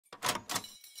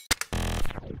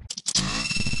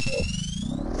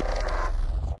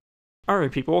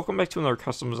Alright people, welcome back to another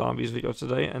Custom Zombies video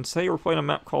today, and today we're playing a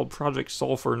map called Project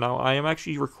Sulphur. Now, I am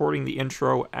actually recording the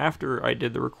intro after I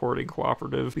did the recording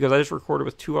cooperative, because I just recorded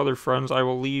with two other friends. I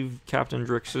will leave Captain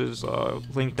Drix's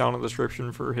link down in the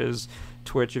description for his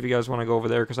Twitch if you guys want to go over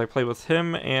there, because I played with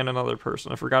him and another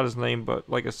person. I forgot his name, but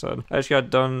like I said, I just got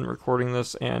done recording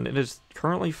this, and it is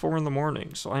currently 4 in the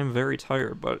morning, so I am very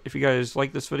tired. But if you guys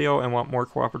like this video and want more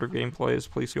cooperative gameplays,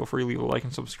 please feel free to leave a like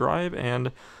and subscribe,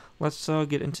 and let's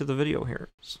get into the video here.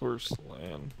 Source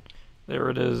land.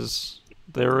 There it is.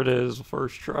 There it is.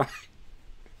 First try.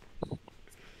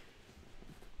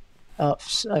 Oh,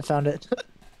 I found it.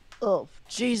 Oh,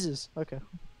 Jesus. Okay.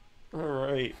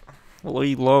 Alright.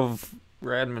 We love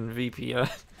Radman VPN.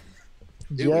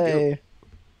 Yay.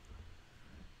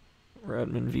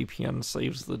 Radman VPN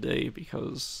saves the day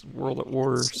because World at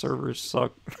War servers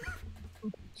suck.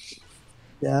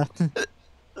 Yeah.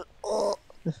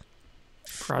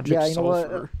 Project you know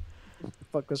Sulphur. what?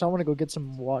 Fuck this. I want to go get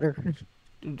some water.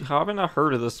 Dude, how have I not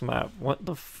heard of this map? What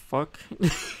the fuck?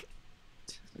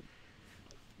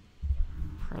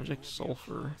 Project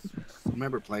Sulphur. I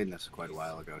remember playing this quite a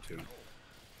while ago too.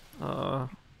 Oh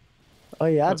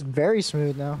yeah, it's very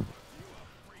smooth now.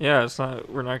 Yeah, it's not.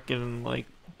 We're not getting like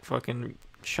fucking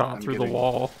shot through the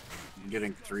wall. I'm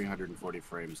getting 340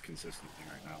 frames consistently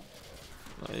right now.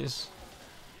 Nice.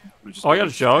 Oh, I got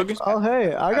a jug. Oh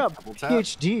hey, I got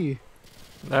PhD.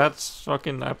 That's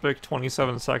fucking epic.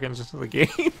 27 seconds into the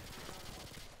game.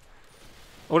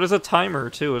 Oh, it is a timer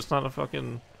too. It's not a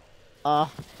fucking. Hell.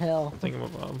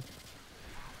 Thingamabob.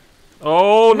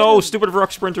 Oh no, stupid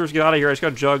ruck sprinters, get out of here. I just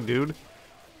got jug, dude.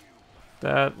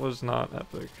 That was not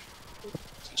epic.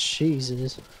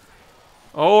 Jesus.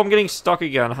 Oh, I'm getting stuck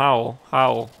again. How?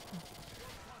 How?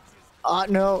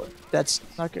 No, that's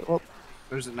not good. Well,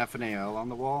 there's an FNAL on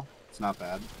the wall. It's not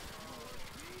bad.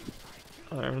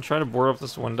 Alright, I'm gonna try to board up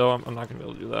this window. I'm not gonna be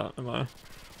able to do that, am I?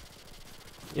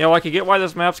 You know, I could get why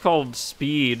this map's called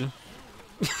Speed.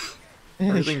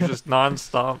 Everything's just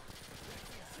non-stop.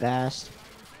 Fast.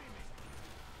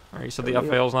 Alright, you said the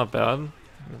FAL's not bad? I'm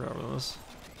grabbing this.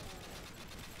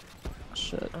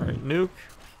 Shit. Alright, nuke.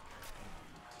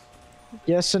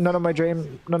 Yes, and none of my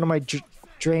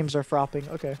dreams are fropping.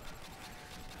 Okay.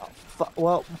 Oh,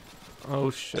 well.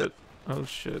 Oh shit. Oh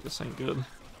shit, this ain't good.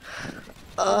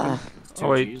 Oh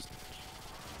wait.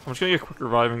 I'm just gonna get a quick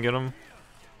revive and get him.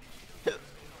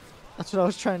 That's what I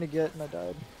was trying to get and I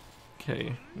died.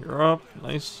 Okay, you're up.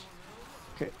 Nice.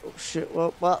 Okay, oh shit,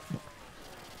 well.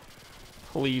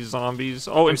 Please, zombies.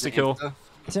 Oh, insta-kill.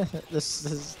 This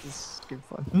is good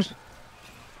fun.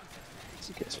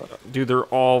 Dude, they're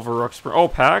all Varrock Sprint. Oh,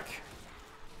 pack?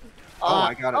 Oh,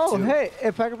 I got it too. Oh, hey,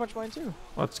 pack a punch mine too.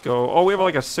 Let's go. Oh, we have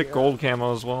like a sick gold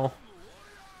camo as well.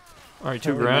 Alright,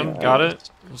 2 grand. Got it.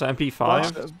 It's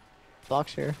MP5.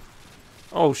 Box here.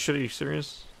 Oh shit, are you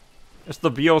serious? It's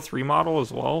the BO3 model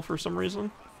as well for some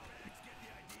reason.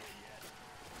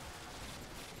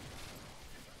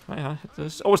 Can I hit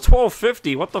this? Oh, it's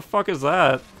 1250. What the fuck is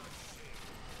that?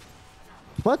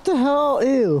 What the hell?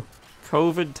 Ew.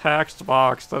 COVID taxed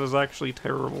box. That is actually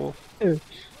terrible. Ew.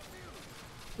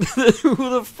 Who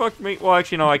the fuck made? Well,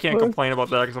 actually, no, I can't complain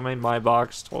about that because I made my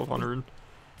box 1200.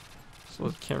 So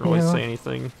I can't really say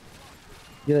anything.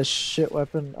 Get a shit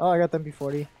weapon. Oh, I got the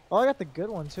MP40. Oh, I got the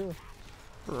good one too.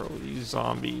 Bro, these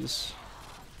zombies.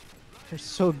 They're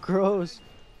so gross.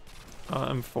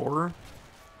 M4.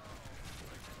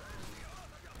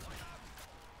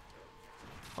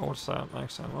 Oh, what's that?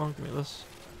 Max ammo. Give me this.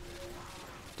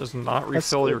 Does not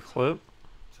refill your clip.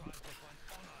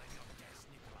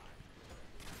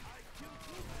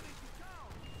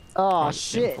 Oh,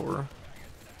 shit. M4.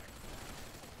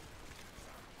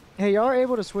 Hey, y'all are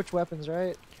able to switch weapons,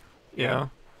 right? Yeah.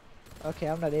 Okay,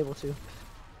 I'm not able to.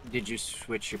 Did you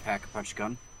switch your pack-a-punch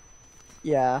gun?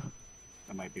 Yeah.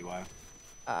 That might be why.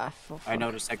 I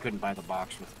noticed I couldn't buy the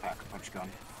box with the pack-a-punch gun.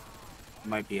 It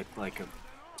might be like a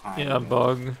time. Yeah,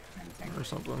 bug or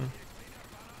something.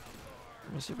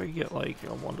 Let me see if I can get like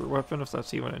a wonder weapon, if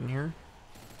that's even in here.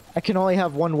 I can only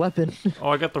have one weapon. Oh,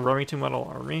 I got the Remington Metal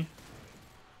Army.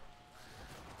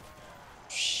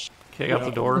 Okay, I got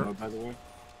the door. By the way.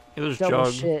 Hey, there's Double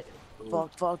jug. shit.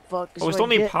 Fuck. Oh, we still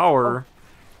need power.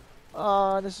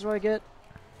 This is what I get.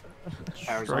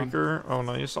 Striker. Oh,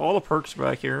 nice. All the perks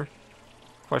back here.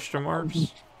 Question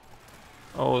marks.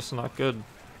 Oh, it's not good.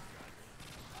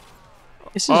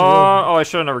 This is oh, I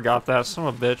should have never got that. Son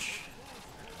of a bitch.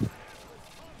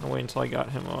 I'll wait until I got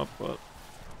him up, but...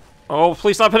 Oh,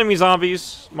 please stop hitting me,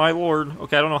 zombies! My lord.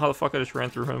 Okay, I don't know how the fuck I just ran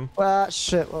through him.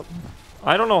 Shit. Well,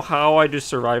 I don't know how I just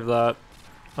survived that.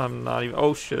 I'm not even...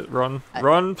 Oh, shit. Run.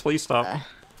 Run, please stop.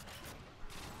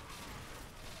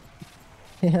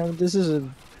 Damn, this is a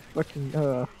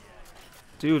fucking.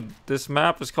 Dude, this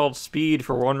map is called Speed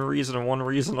for one reason and one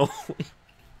reason only.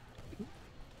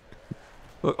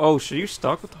 Look, oh, shit, you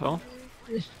stuck? What the hell?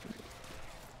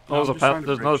 Oh,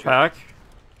 there's another pack?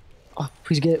 Oh,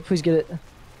 please get it, please get it.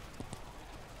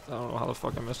 I don't know how the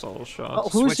fuck I missed all those shots. Oh,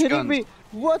 who's Switch hitting guns. me?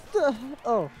 What the?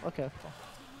 Oh, okay.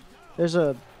 There's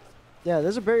a. Yeah,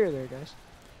 there's a barrier there, guys.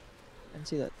 I didn't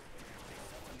see that.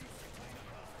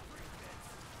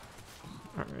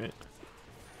 Alright.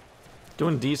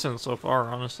 Doing decent so far,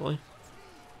 honestly.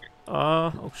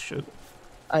 Oh shit.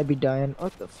 I'd be dying.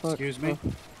 What the fuck? Excuse me.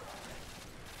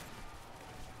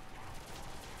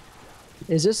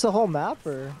 Is this the whole map,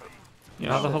 or?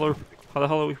 Yeah, how the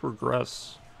hell do we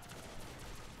progress?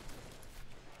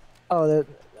 Oh,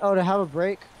 to have a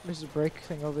break. There's a break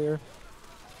thing over here.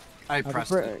 I Have a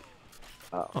pressed break. it.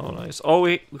 Oh, nice. Oh,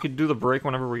 wait, we could do the break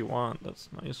whenever we want. That's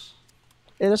nice.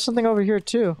 Hey, there's something over here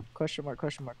too. Question mark,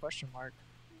 question mark, question mark.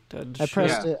 Dead I shit.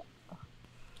 pressed Yeah. it.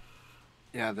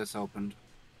 Yeah, this opened.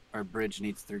 Our bridge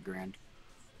needs 3 grand.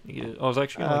 I was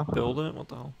actually gonna like, build it? What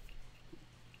the hell?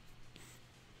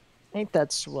 Ain't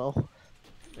that swell?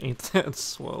 Ain't that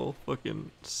swell? Fucking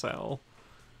Sal.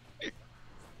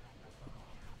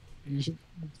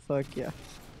 Fuck yeah.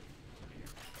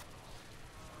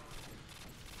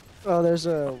 Oh, there's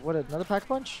another pack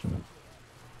punch?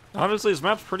 Honestly, this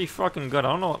map's pretty fucking good. I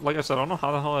don't know, like I said, I don't know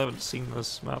how the hell I haven't seen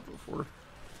this map before.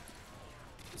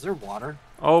 Is there water?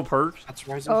 Oh, perks. That's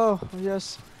rising. Oh,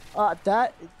 yes.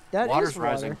 That Water's is water.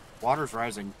 rising. Water's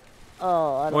rising.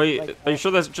 Oh, I don't Wait, like are you that.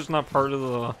 sure that's just not part of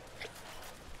the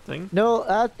thing? No,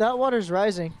 that water's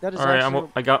rising. That is Alright,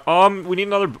 actually... we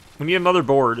need another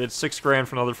board. It's 6 grand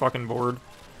for another fucking board.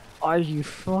 Are you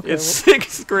fucking... It's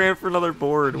 6 grand for another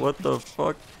board. What the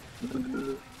fuck? Please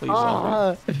don't.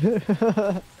 Oh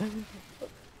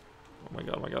my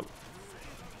god, oh my god.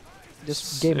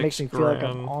 This game makes me 6 feel like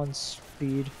I'm grand. on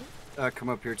speed. Come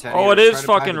up here, Teddy. Oh, it Try is to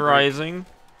buy fucking the break. rising.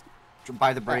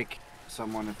 Buy the break,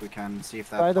 someone, if we can. See if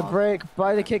that. Buy the pops. break,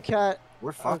 buy the Kit Kat.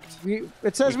 We're fucked.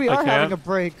 It says we I are having can't. a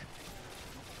break.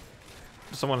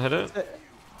 Did someone hit it?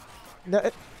 No,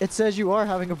 it says you are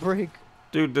having a break.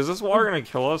 Dude, is this water gonna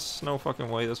kill us? No fucking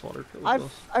way this water kills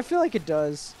us. I feel like it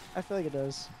does. I feel like it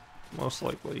does. Most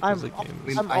likely, I'm- because the game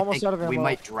We, is... I'm I almost think out of we ammo.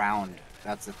 might drown.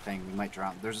 That's the thing. We might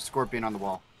drown. There's a scorpion on the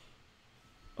wall.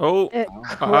 Oh, It we we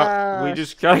crashed.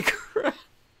 just got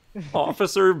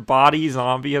Officer Body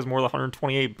Zombie has more than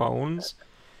 128 bones.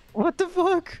 What the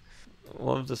fuck?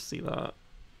 Love to see that.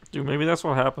 Dude, maybe that's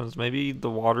what happens. Maybe the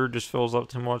water just fills up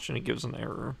too much and it gives an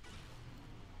error.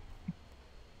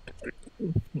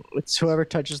 It's whoever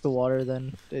touches the water,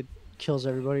 then it kills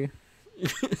everybody.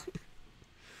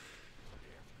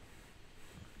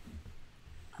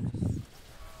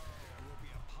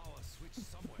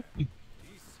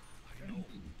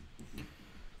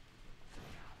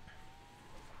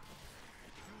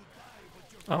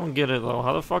 I don't get it though.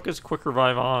 How the fuck is Quick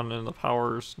Revive on and the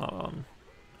power's not on?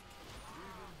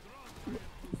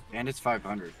 And it's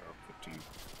 500 or 15.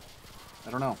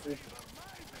 I don't know.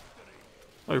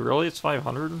 Wait, really? It's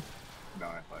 500? No,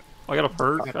 I I got a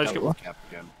perk. got I just got, cap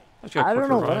again. I just got I Quick don't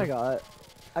know what I Revive. got.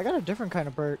 I got a different kind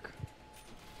of perk.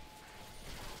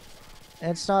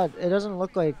 And it's not. It doesn't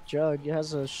look like Jug. It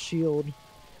has a shield.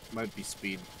 Might be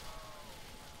speed.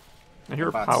 I hear a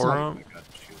About power something up. like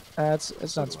that, shoot.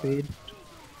 It's So not do I. speed.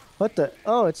 What the?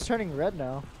 Oh, it's turning red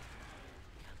now.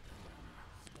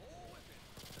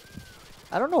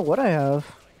 I don't know what I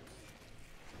have.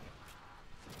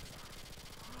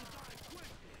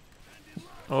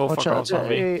 Oh, Watch fuck off,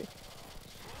 zombie. Hey,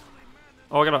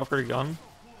 Oh, I got an upgraded gun.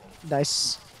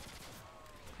 nice.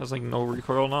 Has like no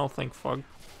recoil now, thank fuck.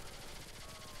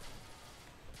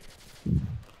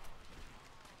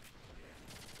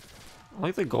 I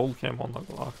like the gold cam on the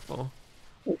Glock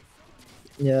though.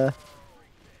 Yeah.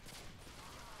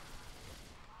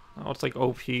 Now it's like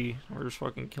OP. We're just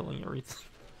fucking killing everything.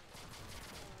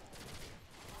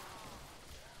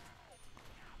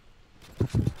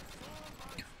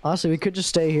 Honestly, we could just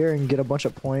stay here and get a bunch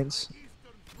of points.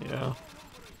 Yeah.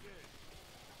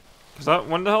 Cause that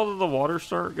when the hell did the water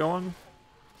start going?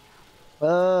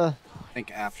 I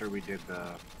think after we did the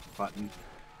button.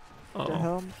 The Oh.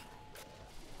 hell?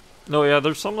 No, yeah,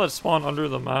 there's some that spawn under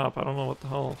the map. I don't know what the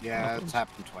hell. Yeah, happened. it's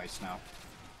happened twice now.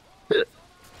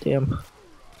 Damn.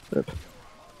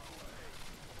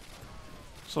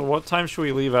 So what time should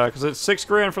we leave at? Cause it's 6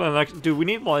 grand for the next. Dude, we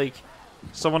need like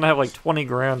someone to have like 20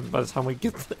 grand by the time we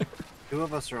get there. 2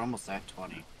 of us are almost at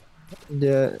 20.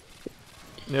 Yeah.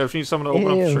 Yeah, if you need someone to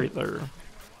open Ew. up straight there.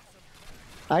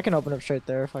 I can open up straight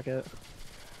there. Fuck it.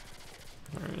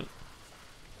 Alright.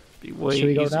 Be way Should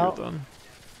we go easier now? then.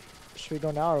 Should we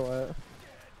go now or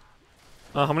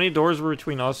what? How many doors were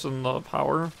between us and the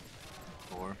power?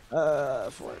 4. 4.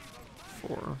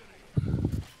 4.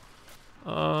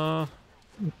 Actually,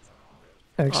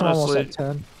 almost Honestly, like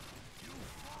 10.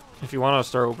 if you want to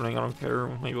start opening, I don't care.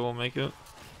 Maybe we'll make it.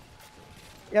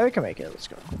 Yeah, we can make it. Let's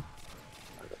go.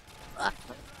 There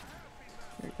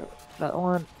you go. That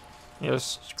one.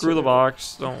 Yes, screw the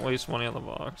box. Don't waste money on the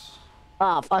box.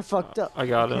 Ah, I fucked up. I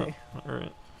got Okay. it.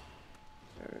 Alright.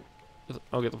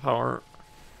 I'll get the power.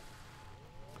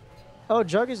 Oh,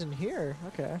 Jug is in here.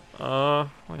 Okay.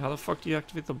 Wait, how the fuck do you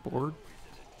activate the board?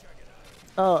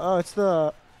 Oh, it's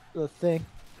the thing.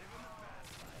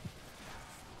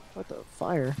 What the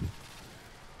fire?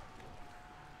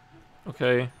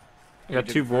 Okay. I got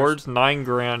did 2 it boards, 9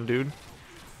 grand, dude.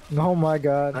 Oh my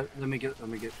god. Let me get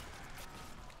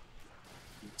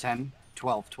 10,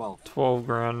 12. 12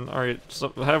 grand. Alright, so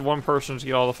have one person to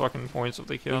get all the fucking points if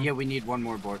they can. Yeah, we need one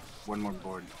more board.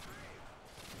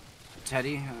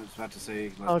 Teddy, I was about to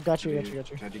say. Oh, got you.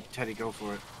 Teddy, go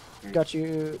for it. Got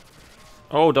you.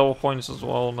 Oh, double points as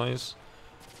well. Nice.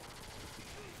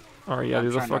 Alright, yeah, I'm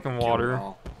do the trying not to fucking kill it water.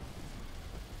 all.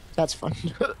 That's fun.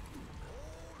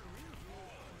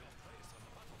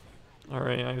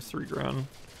 Alright, I have 3 grand.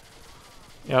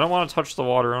 Yeah, I don't want to touch the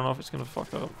water. I don't know if it's gonna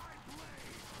fuck up.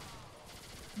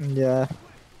 Yeah.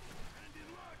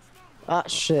 Ah,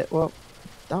 shit. Well,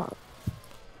 dog.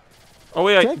 Oh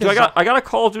wait, Okay, I got a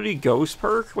Call of Duty Ghost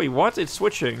perk? Wait, what? It's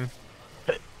switching.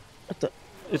 What the?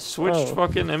 It switched Oh.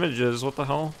 fucking images. What the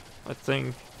hell? I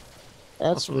think.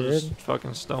 That's what weird. Just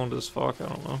fucking stoned as fuck. I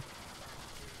don't know.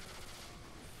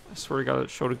 I swear to God, it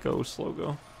showed a ghost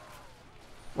logo.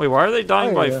 Wait, why are they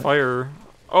dying by fire?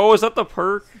 Oh, is that the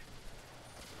perk?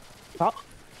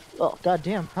 Oh,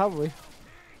 goddamn, probably.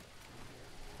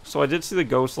 So I did see the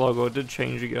ghost logo. It did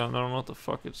change again. I don't know what the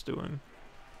fuck it's doing.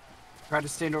 Try to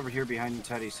stand over here behind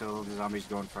Teddy so the zombies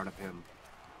go in front of him.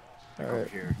 Over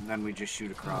Alright. here, and then we just shoot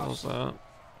What the hell is across.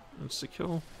 that? It's a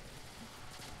kill.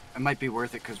 It might be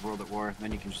worth it because World at War.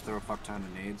 Then you can just throw a fuck ton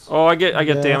of nades. Oh, I get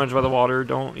Yeah. damaged by the water.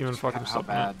 Don't even fucking How stop me.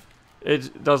 bad?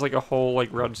 It does like a whole like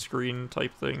red screen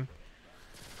type thing.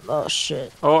 Oh,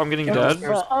 shit. Oh, I'm getting dead.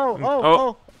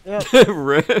 Oh. Yeah.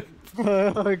 Rip.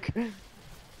 Okay.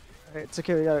 It's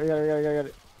okay. We got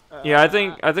it. Yeah, I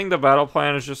think the battle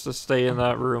plan is just to stay in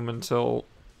that room until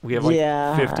we have like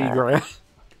Yeah. 50 grand.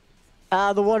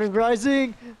 Ah, the water's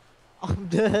rising. I'm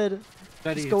dead.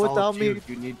 Teddy, Just go it's all without up to me. you.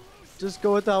 You need. Just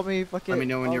go without me. Fuck it. Let me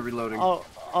know when you're reloading. I'll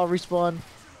respawn.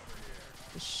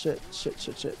 Shit.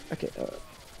 Okay.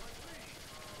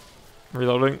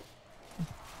 Reloading.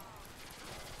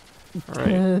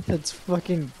 Alright. That's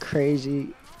fucking crazy.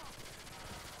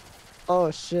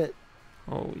 Oh shit.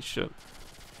 Holy shit.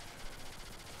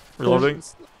 Reloading.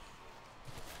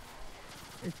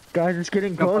 Guys, it's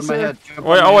getting Jump on my closer. head. Jump on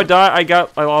Wait, my oh, I head. died.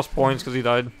 I lost points because he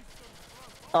died.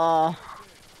 Jump,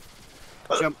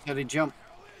 Teddy, jump.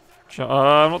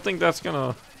 I don't think that's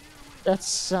gonna. That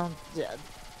sounds. Yeah.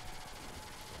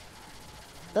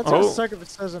 That's Oh. gonna suck if it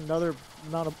says another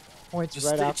amount of points Just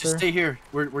right stay, after. just stay here.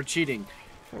 We're cheating.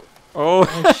 Oh,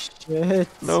 Oh shit.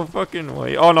 no fucking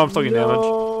way. Oh no, I'm still getting damage.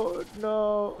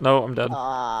 No. No, I'm dead.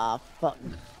 Ah, fuck.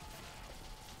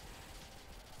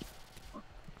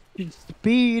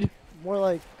 Speed. More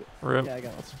like. Rip. Yeah, I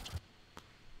got it.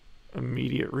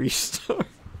 Immediate restart.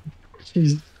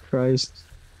 Jesus Christ.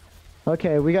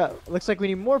 Okay, we got. Looks like we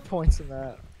need more points than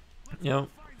that. Yep.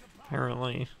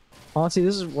 Apparently. Honestly,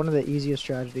 this is one of the easiest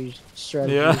strategies.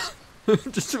 Yeah.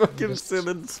 Just fucking sit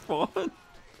and spawn.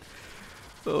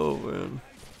 Oh man.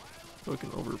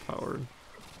 Fucking overpowered.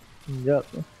 Yep.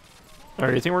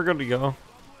 Alright, you think we're good to go?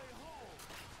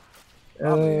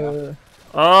 Yeah.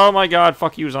 Oh my god,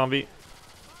 fuck you, zombie.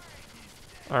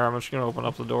 Alright, I'm just gonna open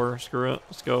up the door. Screw it.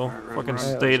 Let's go. Right, Fucking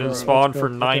right. stayed and Let's go, spawned let's for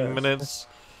go. 9 Okay. minutes.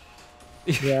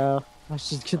 Yeah. I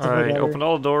should get the fuck Alright, out of open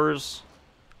all the doors.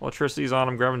 Electricity's on.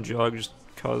 I'm grabbing Jug just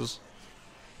cuz.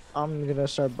 I'm gonna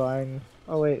start buying.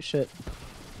 Oh wait, shit.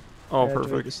 Oh, I activate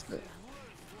perfect. this thing.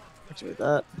 Activate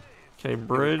that. Okay, press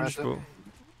bridge. it. Boom.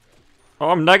 Oh,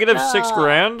 I'm negative 6 Ah.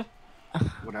 grand?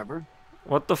 Whatever.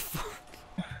 What the fuck?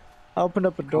 I opened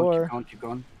up a Keep going, door. keep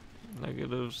going.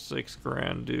 Negative 6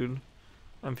 grand, dude.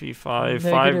 MP5. 5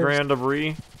 Negative- grand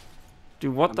debris.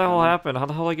 Dude, what the hell happened? How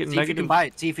the hell did I get See if you negative? can buy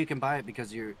it. See if you can buy it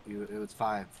because it was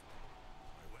 5.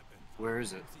 Where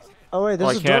is it? Oh wait, Oh, there's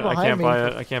I a door can't. behind I can't me. buy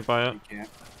it. I can't buy it. You can't.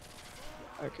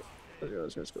 Okay.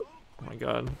 Let's go. Oh my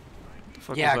god. What the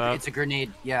fuck Yeah, is that? it's a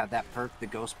grenade. Yeah, that perk, the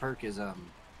ghost perk, is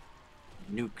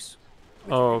nukes.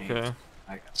 with Oh, grenades.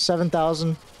 okay.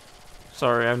 7,000.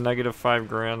 Sorry, I'm negative 5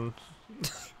 grand.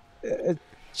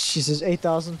 Jesus,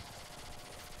 8,000.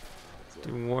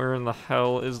 Dude, where in the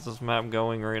hell is this map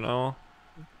going right now?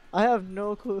 I have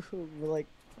no clue. Like,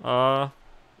 Uh,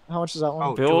 how much is that one?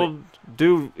 Oh, build,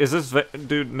 dude. Is this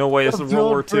dude? No way. This is World Build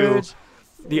War II. bridge.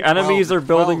 The enemies are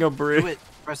building a Do bridge. it.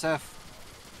 Press F.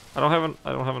 I don't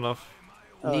have enough.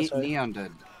 Oh, sorry. Neon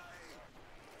did.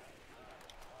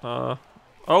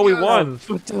 Oh, we won.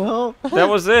 What the hell? That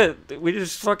was it. We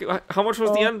just fucking. How much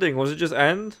was the Oh. ending? Was it just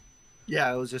end?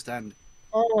 Yeah, it was just end.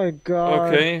 Oh my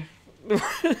god. Okay.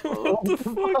 What the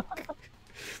fuck?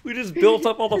 We just built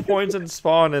up all the points and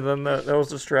spawn, and then that was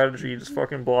the strategy. Just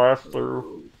fucking blast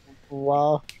through.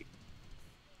 Wow.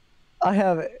 I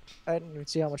didn't even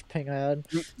see how much ping I had.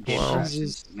 Game Wow. crash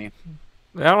Jesus. instantly.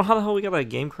 I don't know how the hell we got that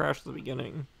game crash at the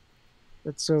beginning.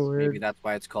 That's so weird. Maybe that's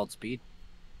why it's called speed.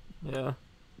 Yeah.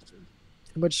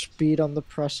 Too much speed on the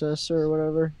processor or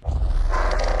whatever.